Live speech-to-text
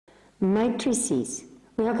Matrices.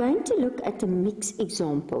 We are going to look at a mix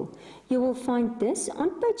example. You will find this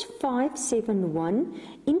on page 571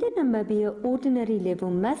 in the Namibian Ordinary Level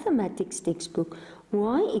Mathematics textbook,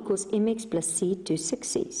 y equals mx plus c to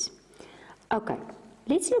success. Okay,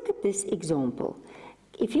 let's look at this example.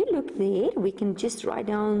 If you look there, we can just write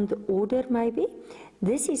down the order maybe.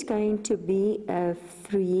 This is going to be a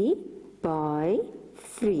 3 by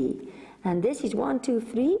 3. And this is 1, 2,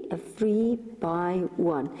 3, a 3 by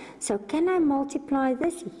 1. So can I multiply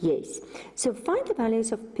this? Yes. So find the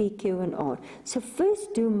values of P, Q, and R. So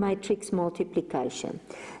first do matrix multiplication.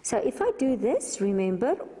 So if I do this,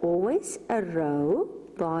 remember, always a row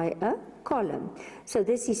by a column. So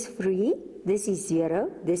this is 3, this is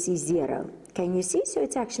 0, this is 0. Can you see? So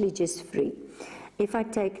it's actually just 3. If I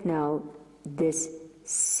take now this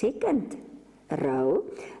second row,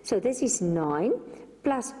 so this is 9,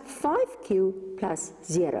 plus 5q plus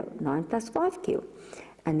 0, 9 plus 5q.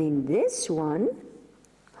 And then this one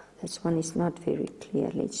is not very clear.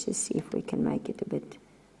 Let's just see if we can make it a bit,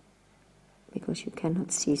 because you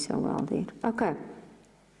cannot see so well there. Okay,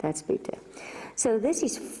 that's better. So this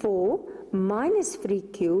is 4 minus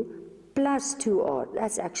 3q plus 2r.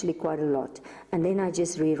 That's actually quite a lot. And then I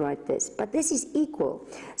just rewrite this. But this is equal.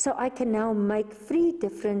 So I can now make 3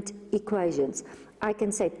 different equations. I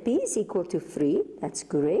can say P is equal to 3, that's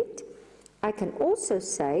correct. I can also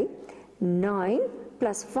say 9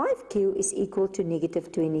 plus 5q is equal to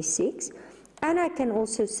negative 26. And I can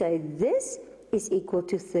also say this is equal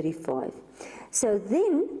to 35. So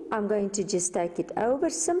then I'm going to just take it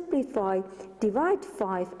over, simplify, divide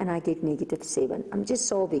 5, and I get negative 7. I'm just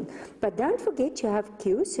solving. But don't forget you have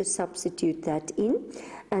q, so substitute that in.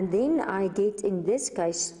 And then I get, in this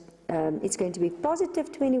case, it's going to be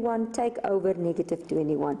positive 21, take over negative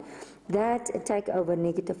 21. That take over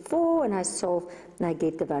negative 4, and I solve, and I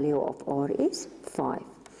get the value of r is 5.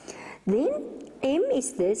 Then m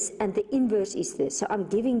is this, and the inverse is this. So I'm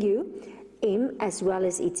giving you m as well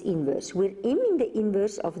as its inverse, where m in the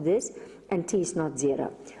inverse of this, and t is not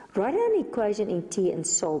 0. Write down an equation in t and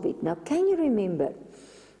solve it. Now, can you remember?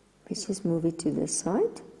 Let's just move it to this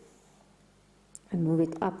side, and move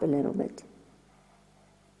it up a little bit.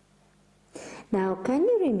 Now, can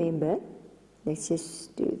you remember, let's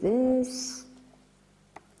just do this,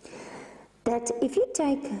 that if you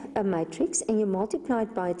take a matrix and you multiply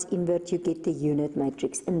it by its inverse, you get the unit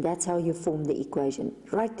matrix, and that's how you form the equation.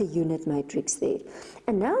 Write the unit matrix there.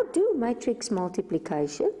 And now do matrix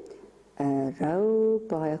multiplication, a row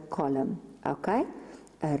by a column, okay?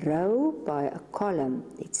 A row by a column,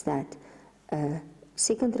 it's that. A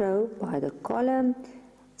second row by the column,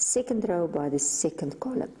 second row by the second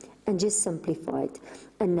column. And just simplify it.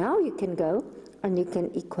 And now you can go and you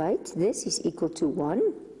can equate. This is equal to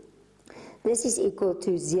 1. This is equal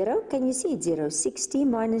to 0. Can you see it? 0. 60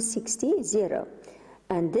 minus 60 is 0.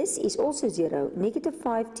 And this is also 0. Negative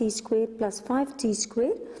 5t squared plus 5t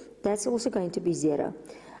squared, that's also going to be 0.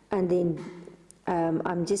 And then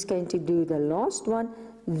I'm just going to do the last one.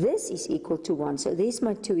 This is equal to 1. So there's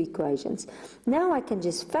my 2 equations. Now I can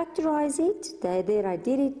just factorize it. There I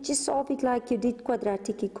did it. Just solve it like you did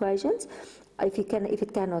quadratic equations. If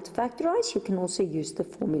it cannot factorize, you can also use the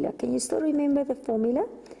formula. Can you still remember the formula?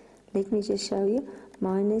 Let me just show you.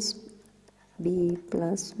 Minus b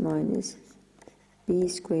plus minus b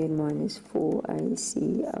squared minus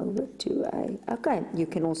 4ac over 2a. Okay, you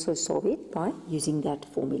can also solve it by using that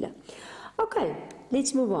formula. Okay,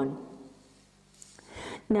 let's move on.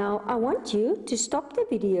 Now, I want you to stop the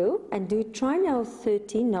video and do triangle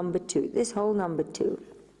 13, number 2, this whole number 2.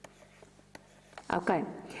 Okay,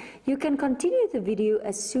 you can continue the video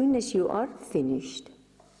as soon as you are finished.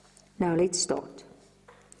 Now, let's start.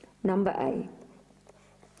 Number A.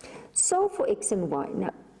 Solve for x and y.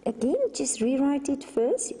 Now, again, just rewrite it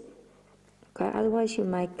first. Okay, otherwise you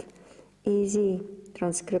make easy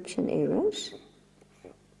transcription errors.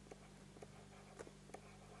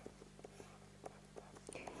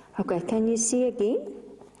 Okay, can you see again?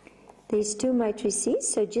 There's 2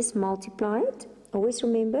 matrices, so just multiply it. Always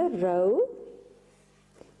remember row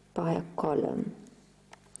by a column.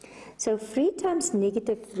 So 3 times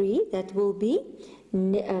negative 3, that will be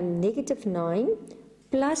negative 9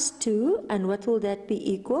 plus 2, and what will that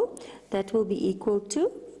be equal? That will be equal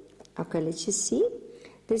to, okay, let's just see.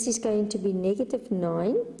 This is going to be negative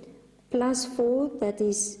 9 plus 4, that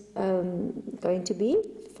is going to be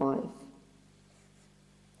 5.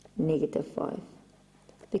 Negative 5,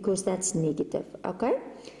 because that's negative, okay?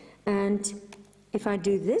 And if I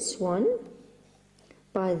do this one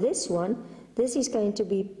by this one, this is going to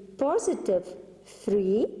be positive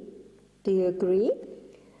 3, do you agree?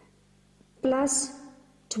 Plus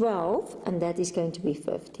 12, and that is going to be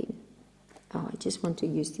 15. Oh, I just want to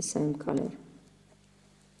use the same color.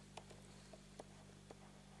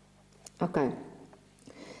 Okay.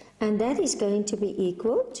 And that is going to be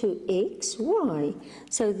equal to x, y.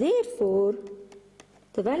 So therefore,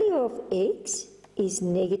 the value of x is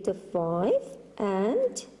 -5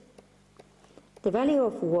 and the value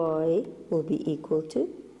of y will be equal to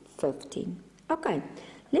 15. Okay,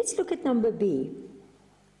 let's look at number B.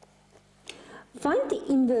 Find the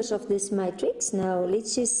inverse of this matrix. Now,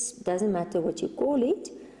 let's just, doesn't matter what you call it.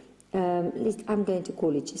 I'm going to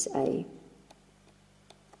call it just A.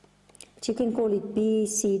 But you can call it B,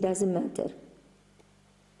 C, doesn't matter.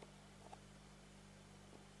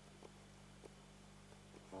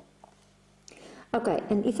 Okay,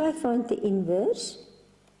 and if I find the inverse,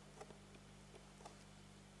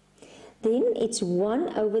 then it's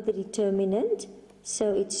 1 over the determinant,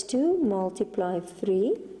 so it's 2 multiply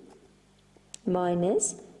 3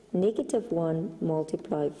 minus -1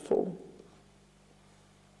 multiply 4.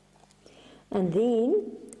 And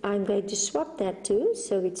then I'm going to swap that too,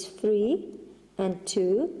 so it's 3 and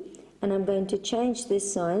 2, and I'm going to change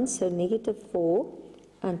this sign, so -4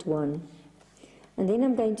 and 1. And then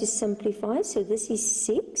I'm going to simplify, so this is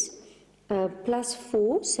 6 plus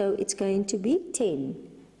 4, so it's going to be 10.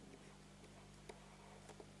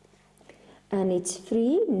 And it's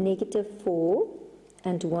 3, -4,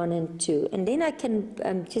 and 1 and 2. And then I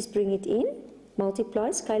can just bring it in, multiply,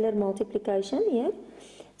 scalar multiplication here.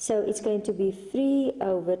 So it's going to be 3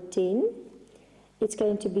 over 10. It's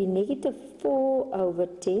going to be -4 over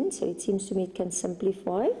 10, so it seems to me it can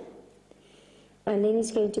simplify. And then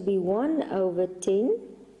it's going to be 1 over 10,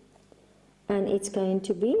 and it's going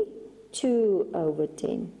to be 2 over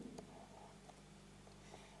 10.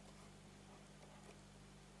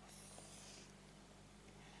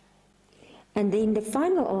 And then the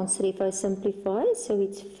final answer, if I simplify, so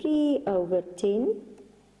it's 3 over 10.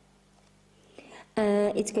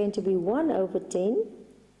 It's going to be 1 over 10.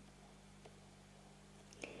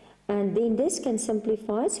 And then this can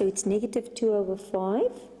simplify, so it's -2 over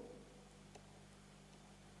 5.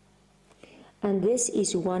 And this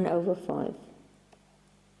is 1 over 5.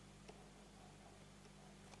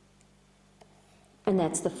 And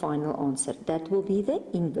that's the final answer. That will be the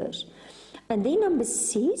inverse. And then number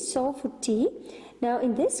C, solve for t. Now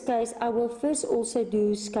in this case, I will first also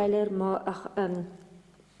do scalar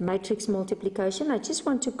matrix multiplication. I just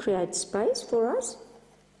want to create space for us.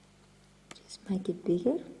 Just make it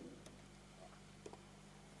bigger.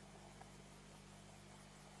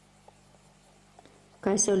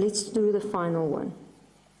 Okay, so let's do the final one.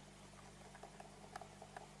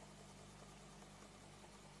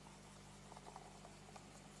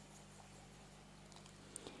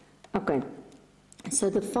 Okay, so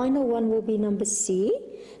the final one will be number C.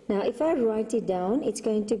 Now if I write it down, it's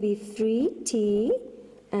going to be 3t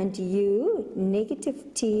and u,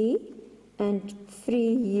 -t and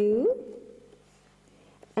 3u,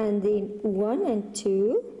 and then 1 and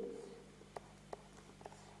 2,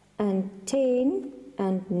 and 10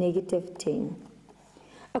 and -10.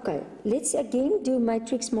 Okay, let's again do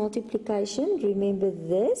matrix multiplication. Remember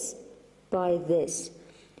this by this.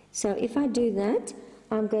 So if I do that,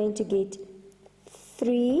 I'm going to get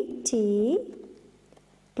 3t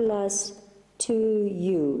plus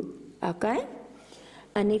 2u, okay?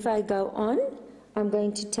 And if I go on, I'm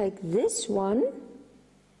going to take this one,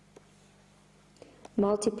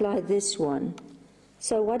 multiply this one.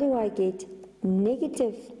 So what do I get?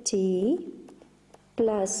 -t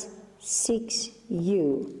plus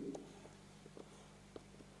 6u.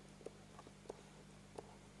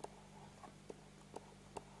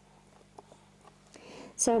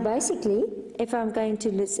 So basically, if I'm going to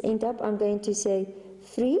end up, I'm going to say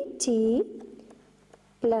 3t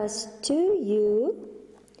plus 2u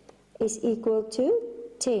is equal to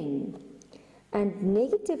 10. And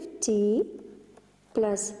 -t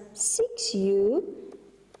plus 6u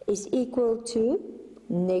is equal to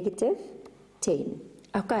 -10.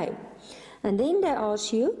 Okay. And then they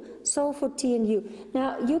ask you, solve for t and u.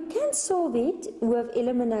 Now, you can solve it with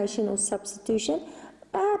elimination or substitution,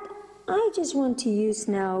 but I just want to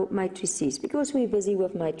use now matrices because we're busy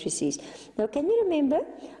with matrices. Now, can you remember?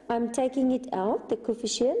 I'm taking it out, the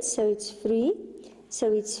coefficients, so it's 3.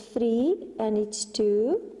 So it's 3 and it's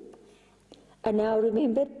 2. And now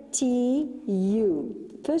remember t, u.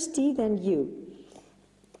 First t, then u.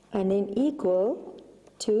 And then equal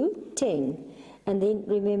to 10. And then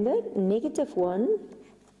remember, -1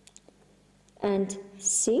 and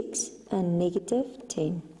 6 and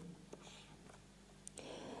 -10.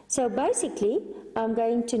 So basically, I'm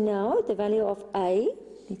going to now, the value of A,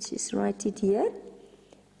 let's just write it here.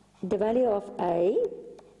 The value of A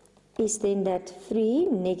is then that 3,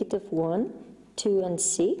 -1, 2 and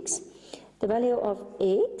 6. The value of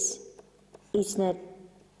x is that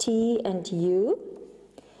t and u,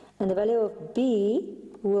 and the value of b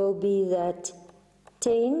will be that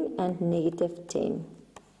 10 and -10.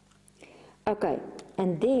 Okay,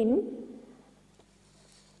 and then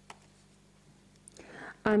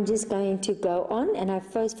I'm just going to go on and I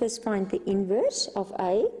first find the inverse of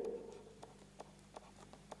a.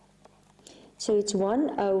 So it's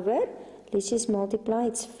 1 over, let's just multiply,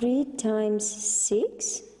 it's 3 times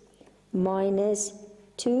 6 minus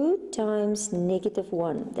 2 times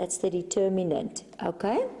 -1. That's the determinant,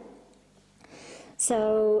 okay?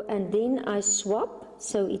 So, and then I swap,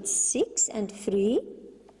 so it's 6 and 3,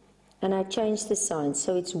 and I change the sign,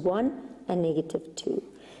 so it's 1 and -2.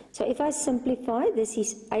 So if I simplify, this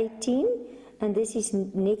is 18, and this is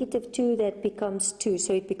 -2, that becomes 2,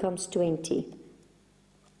 so it becomes 20.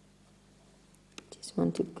 Just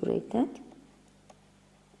want to correct that.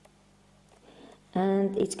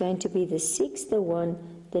 And it's going to be the 6, the 1,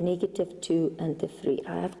 the -2, and the 3.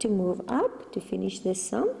 I have to move up to finish this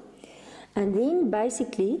sum. And then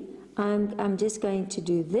basically, I'm just going to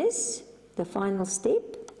do this, the final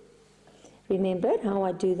step. Remember how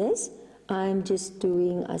I do this? I'm just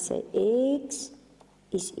doing, I say x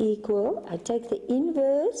is equal, I take the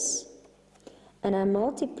inverse and I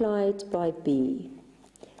multiply it by b.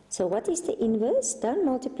 So what is the inverse? Don't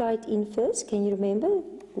multiply it in first, can you remember?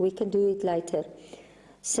 We can do it later.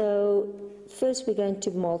 So first we're going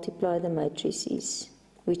to multiply the matrices,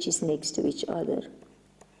 which is next to each other.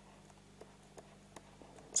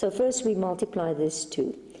 So first we multiply this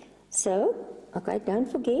 2. So, okay, don't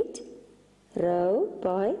forget, row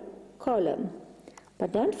by column.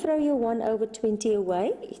 But don't throw your 1 over 20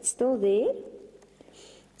 away, it's still there.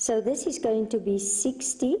 So this is going to be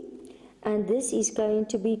 60, and this is going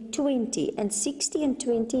to be 20, and 60 and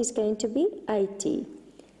 20 is going to be 80.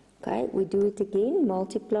 Okay, we do it again,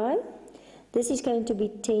 multiply. This is going to be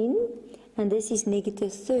 10, and this is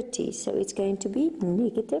 -30, so it's going to be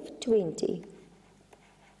 -20.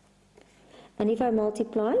 And if I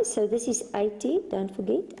multiply, so this is 80, don't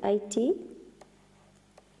forget, 80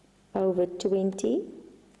 over 20,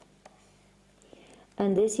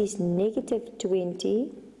 and this is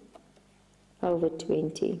 -20 over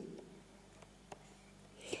 20.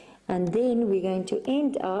 And then we're going to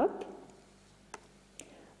end up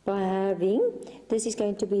by having, this is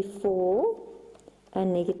going to be 4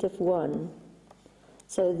 and -1.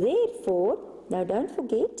 So therefore, now don't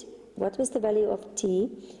forget, what was the value of t?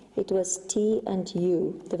 It was t and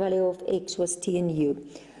u. The value of x was t and u.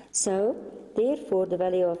 So therefore, the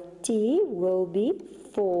value of t will be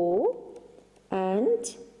 4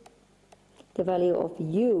 and the value of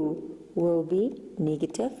u will be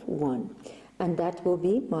 -1. And that will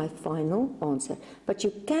be my final answer. But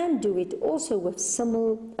you can do it also with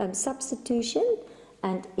substitution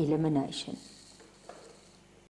and elimination.